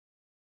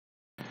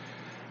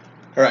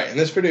Alright, in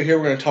this video here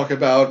we're going to talk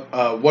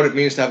about what it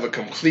means to have a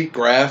complete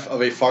graph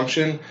of a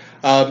function.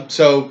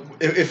 So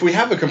if we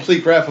have a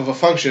complete graph of a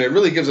function, it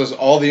really gives us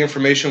all the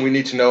information we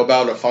need to know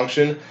about a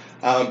function,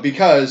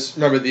 because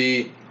remember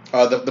the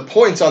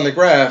points on the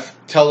graph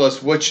tell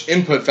us which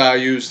input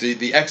values,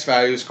 the x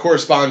values,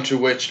 correspond to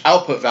which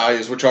output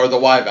values, which are the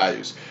y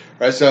values.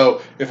 Right?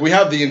 So if we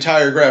have the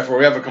entire graph, or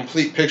we have a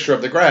complete picture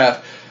of the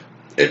graph,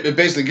 it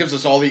basically gives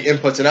us all the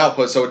inputs and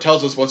outputs, so it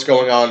tells us what's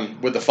going on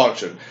with the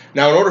function.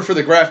 Now, in order for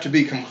the graph to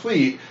be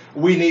complete,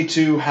 we need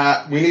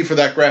for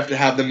that graph to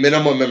have the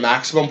minimum and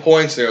maximum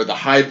points. There are the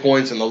high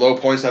points and the low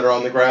points that are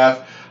on the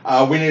graph.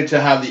 We need to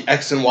have the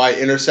x and y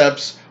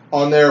intercepts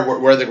on there,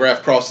 where the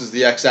graph crosses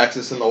the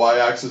x-axis and the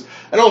y-axis,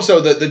 and also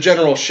the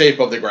general shape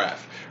of the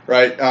graph.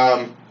 Right?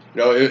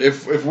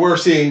 If we're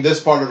seeing this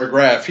part of a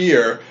graph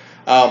here,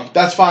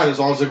 that's fine as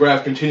long as the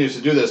graph continues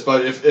to do this,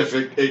 but if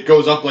it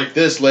goes up like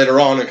this later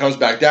on and comes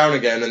back down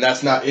again, and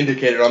that's not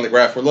indicated on the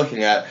graph we're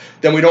looking at,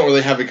 then we don't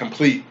really have a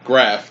complete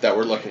graph that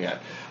we're looking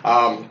at.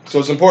 So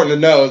it's important to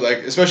know, like,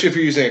 especially if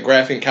you're using a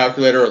graphing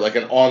calculator or like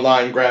an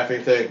online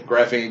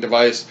graphing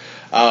device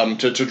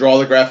to draw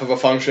the graph of a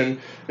function,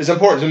 it's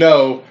important to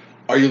know,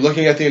 are you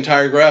looking at the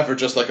entire graph or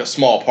just like a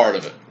small part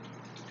of it?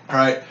 All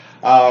right.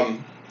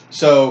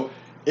 So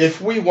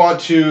if we want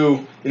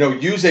to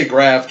use a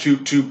graph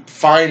to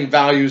find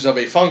values of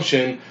a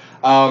function,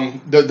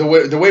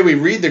 the way we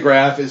read the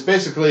graph is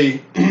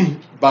basically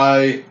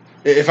by,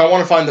 if I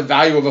want to find the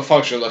value of a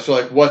function, let's say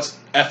like what's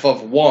f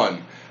of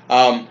 1,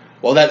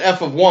 well, that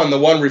f of 1, the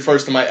 1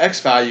 refers to my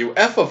x value.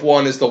 F of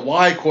 1 is the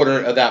y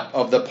coordinate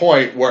of the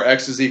point where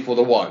x is equal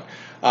to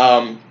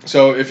 1.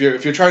 So if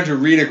you're trying to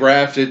read a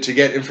graph to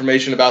get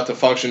information about the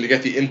function, to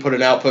get the input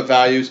and output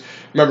values,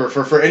 remember,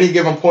 for any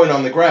given point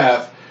on the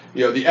graph,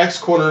 the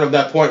x-coordinate of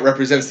that point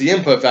represents the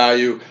input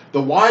value.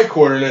 The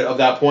y-coordinate of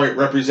that point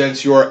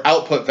represents your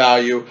output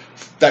value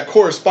that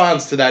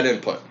corresponds to that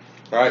input.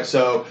 All right,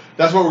 so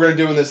that's what we're going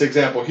to do in this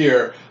example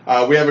here.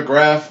 We have a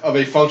graph of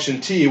a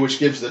function t, which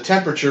gives the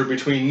temperature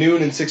between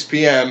noon and 6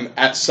 p.m.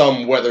 at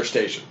some weather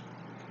station.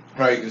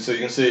 All right, so you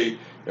can see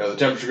the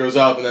temperature goes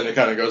up and then it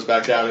kind of goes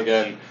back down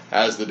again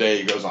as the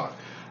day goes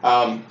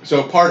on.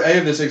 So part A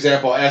of this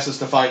example asks us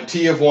to find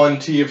t of 1,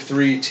 t of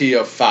 3, t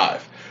of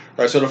 5.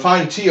 Right, so to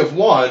find t of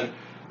 1,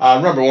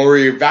 remember, when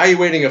we're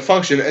evaluating a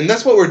function, and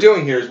that's what we're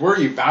doing here, is we're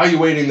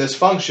evaluating this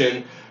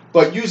function,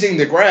 but using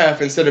the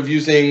graph instead of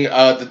using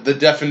the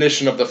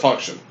definition of the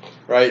function.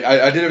 Right?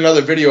 I did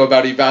another video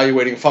about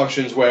evaluating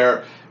functions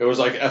where it was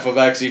like f of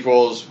x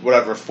equals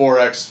whatever,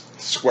 4x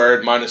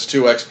squared minus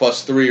 2x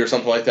plus 3 or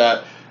something like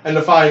that. And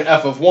to find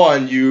f of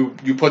 1, you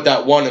put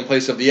that 1 in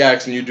place of the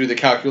x and you do the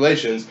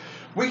calculations.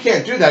 We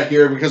can't do that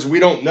here because we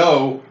don't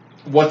know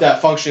what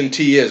that function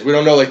t is. We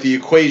don't know like the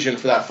equation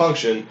for that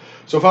function.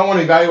 So if I want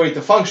to evaluate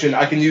the function,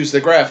 I can use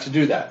the graph to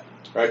do that.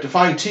 Right? To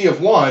find t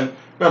of 1,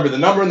 remember the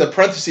number in the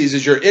parentheses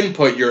is your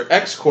input, your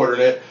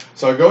x-coordinate.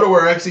 So I go to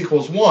where x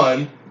equals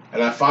 1,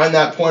 and I find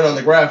that point on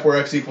the graph where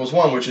x equals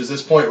 1, which is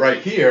this point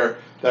right here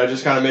that I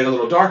just kind of made a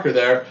little darker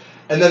there.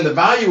 And then the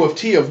value of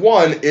t of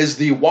 1 is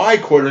the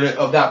y-coordinate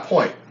of that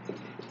point.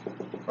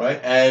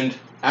 Right? And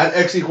at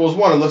x equals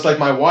 1, it looks like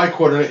my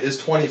y-coordinate is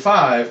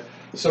 25,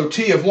 so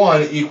t of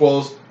 1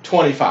 equals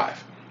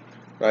 25.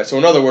 Right? So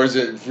in other words,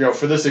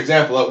 for this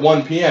example, at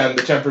 1 p.m.,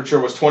 the temperature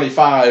was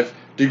 25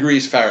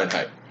 degrees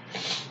Fahrenheit.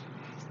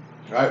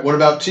 All right, what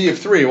about t of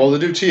 3? Well, to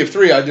do t of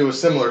 3, I do a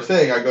similar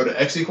thing. I go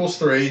to x equals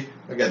 3.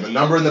 Again, the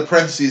number in the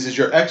parentheses is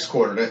your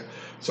x-coordinate.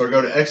 So I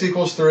go to x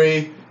equals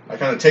 3. I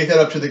kind of take that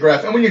up to the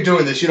graph. And when you're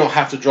doing this, you don't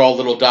have to draw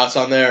little dots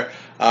on there.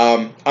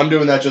 I'm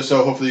doing that just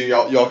so hopefully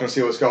y'all can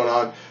see what's going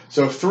on.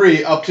 So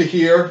 3 up to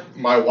here,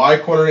 my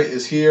y-coordinate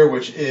is here,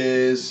 which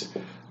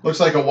looks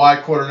like a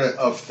y-coordinate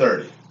of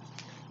 30.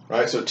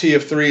 Right? So t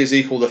of 3 is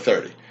equal to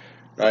 30.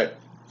 Right?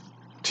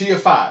 T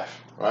of 5.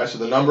 Right? So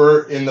the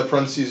number in the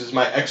parentheses is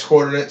my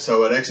x-coordinate.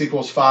 So at x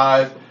equals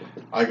 5,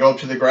 I go up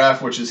to the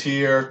graph, which is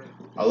here.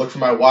 I look for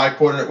my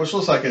y-coordinate, which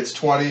looks like it's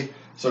 20.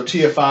 So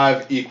t of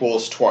 5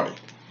 equals 20.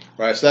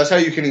 Right? So that's how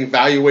you can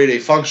evaluate a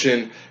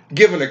function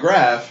given a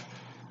graph.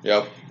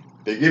 They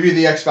give you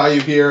the x value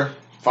here.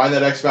 Find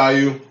that x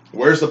value.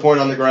 Where's the point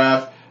on the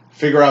graph?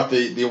 Figure out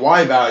the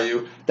y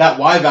value. That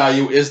y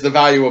value is the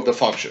value of the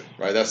function.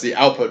 Right? That's the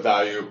output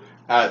value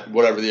at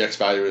whatever the x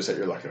value is that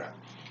you're looking at.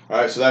 All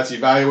right, so that's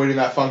evaluating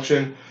that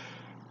function.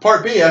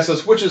 Part B asks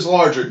us, which is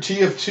larger,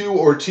 t of 2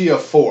 or t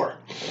of 4?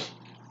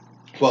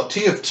 Well,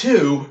 t of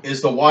 2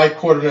 is the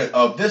y-coordinate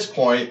of this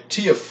point.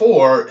 T of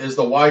 4 is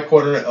the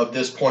y-coordinate of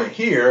this point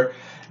here.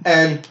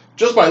 And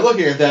just by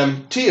looking at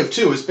them, t of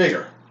 2 is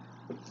bigger.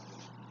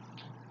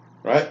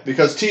 Right?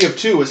 Because t of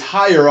 2 is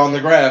higher on the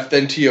graph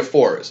than t of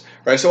 4 is.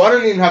 Right? So I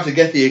don't even have to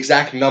get the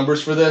exact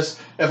numbers for this.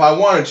 If I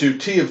wanted to,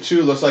 t of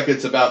 2 looks like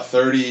it's about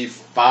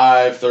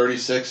 35,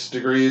 36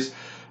 degrees.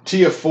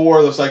 T of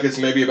 4 looks like it's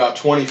maybe about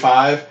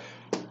 25,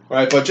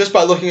 right? But just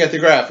by looking at the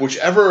graph,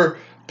 whichever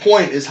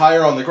point is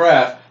higher on the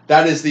graph,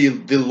 that is the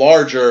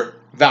larger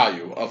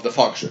value of the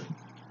function,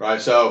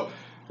 right? So,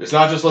 It's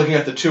not just looking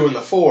at the 2 and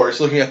the 4, it's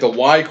looking at the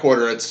y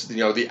coordinates,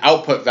 the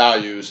output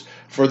values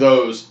for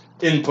those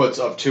inputs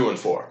of 2 and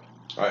 4.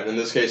 All right, in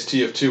this case,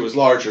 t of 2 is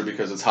larger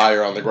because it's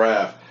higher on the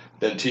graph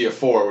than t of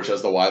 4, which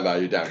has the y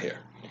value down here.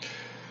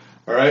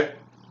 All right.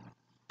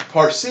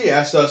 Part C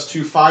asks us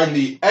to find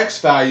the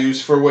x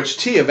values for which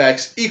t of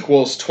x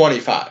equals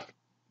 25.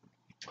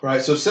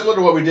 Right, so similar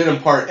to what we did in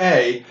Part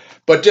A,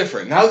 but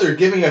different. Now they're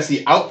giving us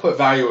the output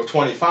value of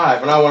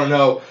 25, and I want to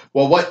know,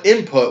 well, what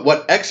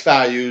x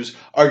values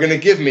are going to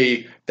give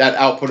me that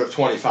output of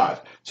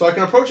 25? So I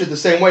can approach it the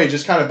same way,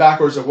 just kind of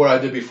backwards of what I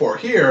did before.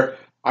 Here,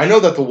 I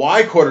know that the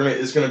y coordinate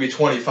is going to be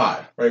 25.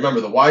 Right?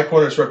 Remember, the y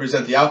coordinates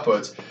represent the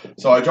outputs.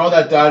 So I draw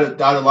that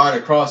dotted line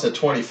across at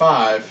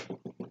 25.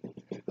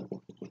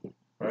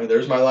 Right,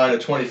 there's my line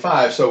at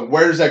 25. So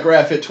where does that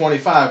graph hit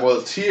 25? Well,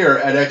 it's here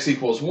at x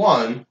equals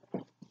 1.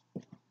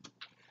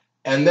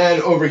 And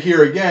then over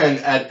here again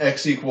at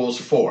x equals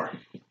 4.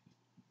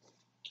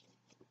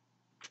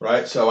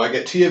 Right, so I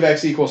get t of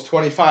x equals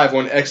 25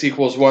 when x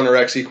equals 1 or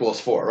x equals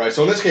 4. Right,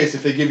 so in this case,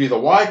 if they give you the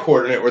y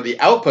coordinate or the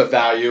output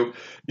value,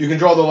 you can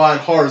draw the line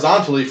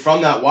horizontally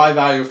from that y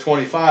value of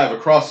 25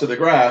 across to the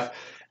graph,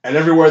 and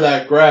everywhere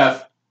that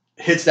graph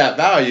hits that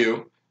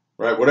value,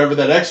 right, whatever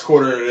that x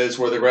coordinate is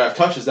where the graph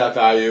touches that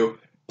value,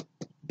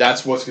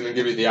 that's what's going to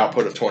give you the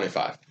output of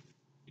 25.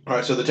 All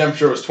right, so the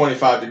temperature was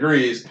 25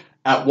 degrees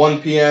at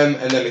 1 p.m.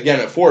 and then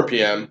again at 4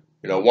 p.m.,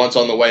 once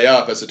on the way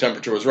up as the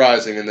temperature was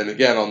rising, and then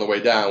again on the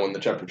way down when the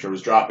temperature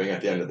was dropping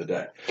at the end of the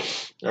day.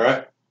 All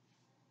right,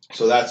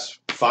 so that's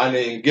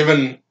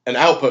given an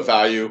output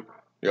value,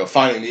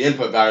 finding the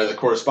input value that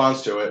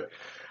corresponds to it.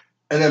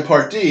 And then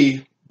Part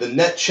D, the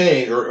net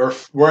change, or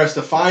we're asked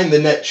to find the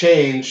net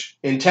change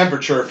in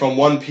temperature from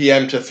 1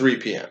 p.m. to 3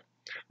 p.m.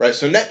 Right,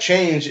 so net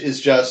change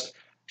is just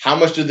how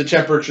much did the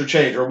temperature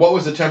change, or what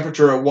was the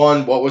temperature at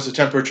 1, what was the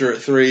temperature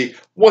at 3,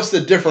 what's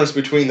the difference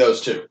between those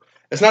two?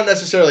 It's not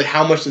necessarily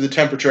how much did the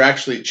temperature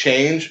actually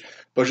change,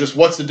 but just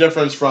what's the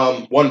difference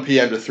from 1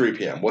 p.m. to 3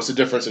 p.m., what's the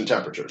difference in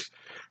temperatures?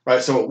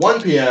 Right, so at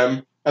 1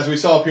 p.m., as we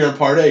saw up here in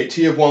Part A,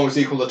 t of 1 was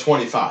equal to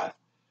 25.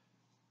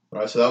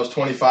 Right, so that was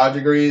 25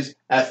 degrees.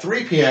 At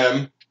 3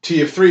 p.m.,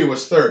 t of 3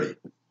 was 30.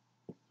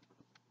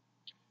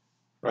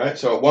 Right,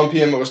 so at 1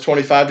 p.m. it was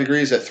 25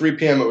 degrees, at 3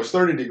 p.m. it was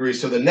 30 degrees,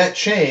 so the net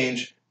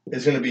change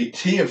is going to be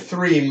t of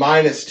 3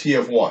 minus t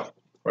of 1.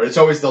 Right? It's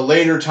always the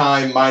later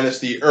time minus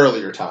the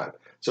earlier time.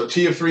 So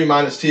t of 3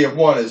 minus t of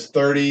 1 is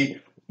 30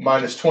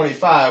 minus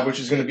 25, which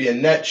is going to be a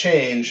net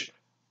change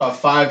of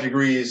 5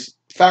 degrees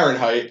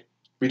Fahrenheit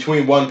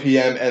between 1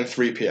 p.m. and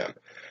 3 p.m.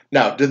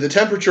 Now, did the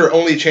temperature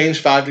only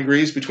change 5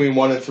 degrees between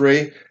 1 and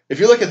 3? If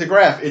you look at the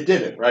graph, it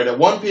didn't. Right? At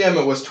 1 p.m.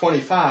 it was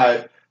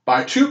 25.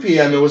 By 2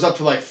 p.m. it was up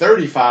to like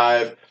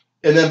 35.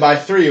 And then by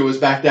 3, it was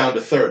back down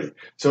to 30.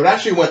 So it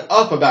actually went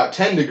up about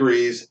 10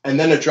 degrees, and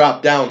then it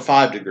dropped down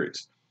 5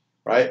 degrees,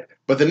 right?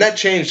 But the net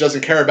change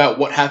doesn't care about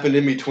what happened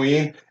in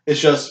between. It's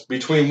just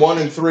between 1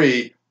 and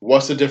 3,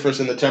 what's the difference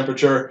in the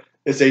temperature?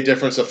 It's a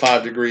difference of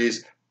 5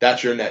 degrees.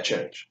 That's your net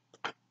change,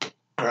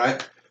 all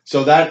right?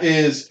 So that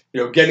is,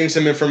 getting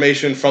some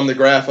information from the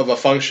graph of a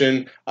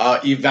function,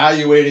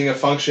 evaluating a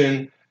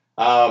function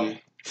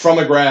from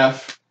a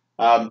graph.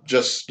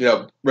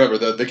 Remember,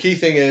 the key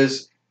thing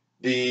is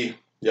the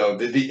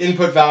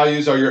input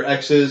values are your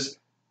x's,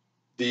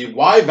 the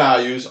y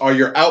values are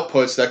your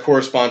outputs that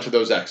correspond to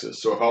those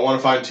x's. So if I want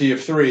to find t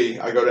of 3,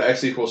 I go to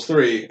x equals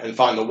 3 and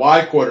find the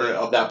y coordinate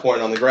of that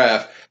point on the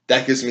graph.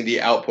 That gives me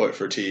the output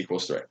for t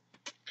equals 3.